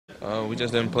We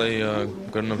just didn't play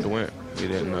good enough to win. We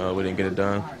didn't get it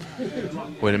done.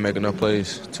 We didn't make enough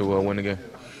plays to win the game.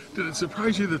 Did it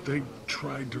surprise you that they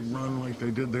tried to run like they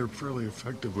did? They're fairly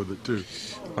effective with it too.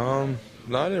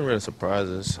 No, it didn't really surprise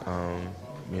us.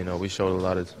 We showed a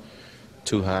lot of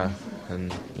too high,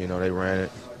 and they ran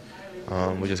it.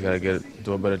 We just got to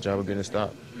do a better job of getting it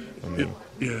stopped.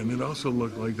 Yeah, and it also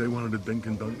looked like they wanted to dink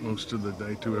and dunk most of the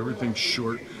day too. Everything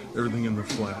short, everything in the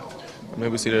flat.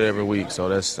 We see that every week, so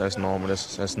that's normal.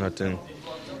 That's nothing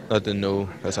new.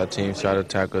 That's how teams try to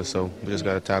attack us. So we just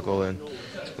got to tackle and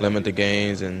limit the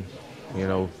gains and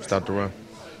stop the run.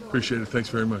 Appreciate it. Thanks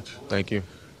very much. Thank you.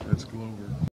 That's Glover.